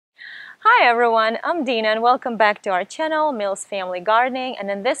Hi everyone, I'm Dina and welcome back to our channel, Mills Family Gardening,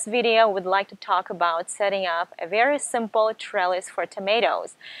 and in this video we'd like to talk about setting up a very simple trellis for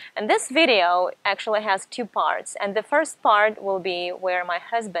tomatoes. And this video actually has two parts, and the first part will be where my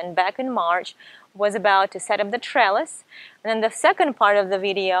husband back in March was about to set up the trellis, and then the second part of the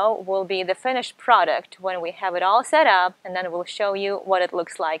video will be the finished product when we have it all set up, and then we'll show you what it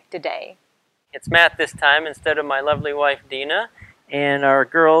looks like today. It's Matt this time instead of my lovely wife Dina, and our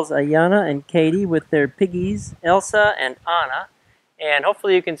girls Ayana and Katie with their piggies Elsa and Anna. And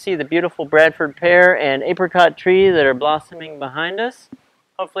hopefully you can see the beautiful Bradford pear and apricot tree that are blossoming behind us.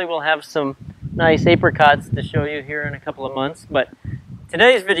 Hopefully we'll have some nice apricots to show you here in a couple of months. But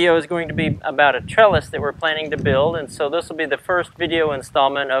today's video is going to be about a trellis that we're planning to build, and so this will be the first video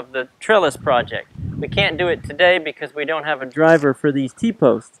installment of the trellis project. We can't do it today because we don't have a driver for these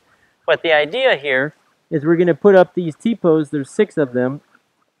T-posts. But the idea here is we're going to put up these T-posts, there's 6 of them,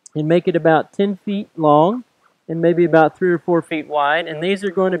 and make it about 10 feet long and maybe about 3 or 4 feet wide. And these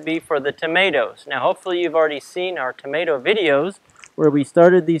are going to be for the tomatoes. Now hopefully you've already seen our tomato videos where we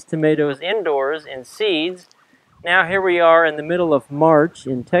started these tomatoes indoors in seeds. Now here we are in the middle of March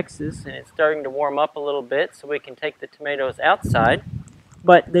in Texas, and it's starting to warm up a little bit so we can take the tomatoes outside.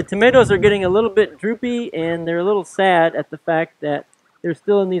 But the tomatoes are getting a little bit droopy, and they're a little sad at the fact that they're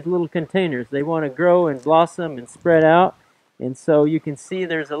still in these little containers. They want to grow and blossom and spread out. And so you can see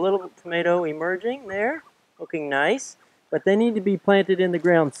there's a little tomato emerging there, looking nice. But they need to be planted in the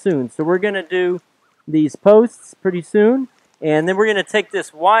ground soon. So we're going to do these posts pretty soon. And then we're going to take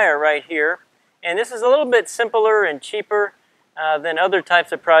this wire right here. And this is a little bit simpler and cheaper than other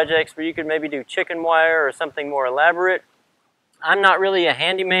types of projects where you could maybe do chicken wire or something more elaborate. I'm not really a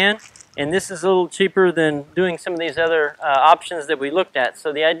handyman, and this is a little cheaper than doing some of these other options that we looked at.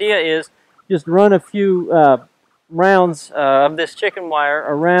 So the idea is just run a few rounds of this chicken wire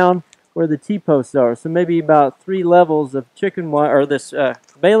around where the T-posts are. So maybe about 3 levels of chicken wire, or this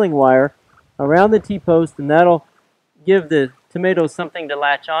baling wire around the T-post, and that'll give the tomatoes something to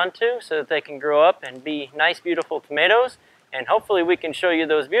latch onto so that they can grow up and be nice, beautiful tomatoes. And hopefully we can show you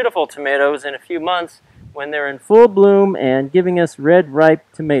those beautiful tomatoes in a few months when they're in full bloom and giving us red, ripe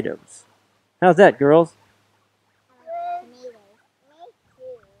tomatoes. How's that, girls?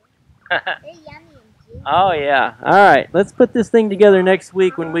 Oh, yeah. All right. Let's put this thing together next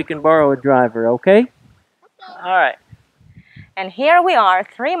week when we can borrow a driver, okay? All right. And here we are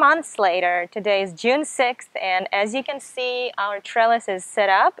 3 months later. Today is June 6th, and as you can see, our trellis is set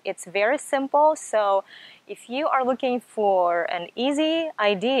up. It's very simple, so if you are looking for an easy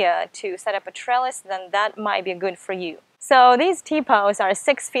idea to set up a trellis, then that might be good for you. So these T-posts are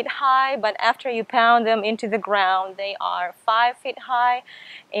 6 feet high, but after you pound them into the ground, they are 5 feet high.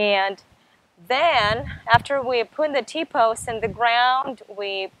 And then, after we put the T-posts in the ground,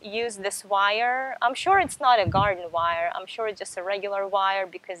 we use this wire. I'm sure it's not a garden wire. I'm sure it's just a regular wire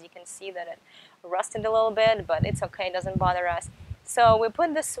because you can see that it rusted a little bit, but it's okay, it doesn't bother us. So we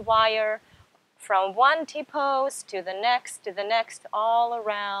put this wire from one T-post to the next, all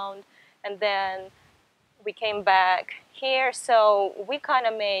around, and then we came back here. So we kind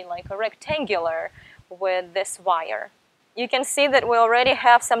of made like a rectangular with this wire. You can see that we already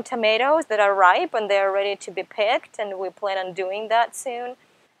have some tomatoes that are ripe and they're ready to be picked, and we plan on doing that soon.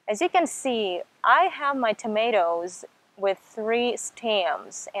 As you can see, I have my tomatoes with 3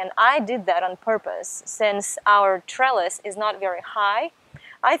 stems, and I did that on purpose. Since our trellis is not very high,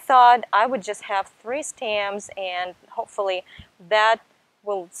 I thought I would just have 3 stems, and hopefully that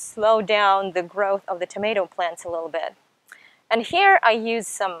will slow down the growth of the tomato plants a little bit. And here I used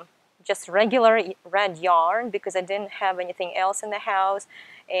some just regular red yarn because I didn't have anything else in the house,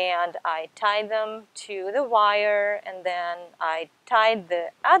 and I tied them to the wire, and then I tied the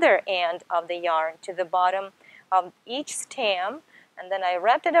other end of the yarn to the bottom of each stem, and then I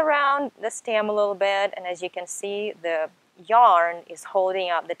wrapped it around the stem a little bit, and as you can see, the yarn is holding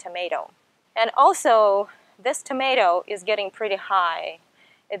up the tomato. And also, this tomato is getting pretty high.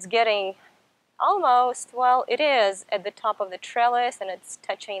 It's getting almost, well, it is at the top of the trellis and it's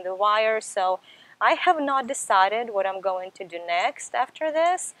touching the wire, so I have not decided what I'm going to do next after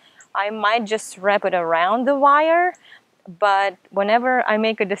this. I might just wrap it around the wire, but whenever I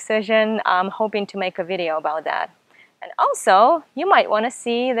make a decision, I'm hoping to make a video about that. And also, you might want to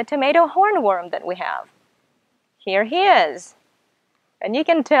see the tomato hornworm that we have. Here he is. And you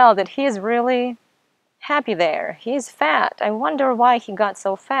can tell that he's really happy there. He's fat. I wonder why he got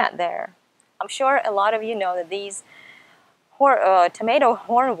so fat there. I'm sure a lot of you know that these tomato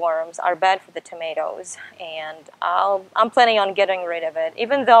hornworms are bad for the tomatoes, and I'm planning on getting rid of it,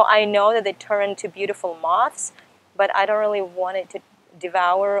 even though I know that they turn into beautiful moths, but I don't really want it to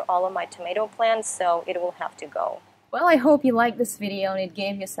devour all of my tomato plants, so it will have to go. Well, I hope you liked this video and it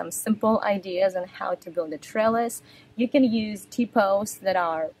gave you some simple ideas on how to build a trellis. You can use T-posts that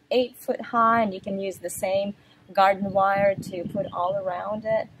are 8 foot high, and you can use the same garden wire to put all around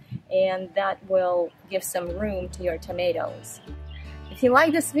it, and that will give some room to your tomatoes. If you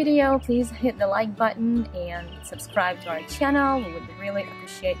like this video, please hit the like button and subscribe to our channel. We would really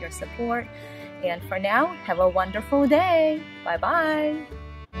appreciate your support. And for now, have a wonderful day.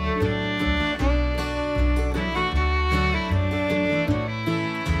 Bye-bye.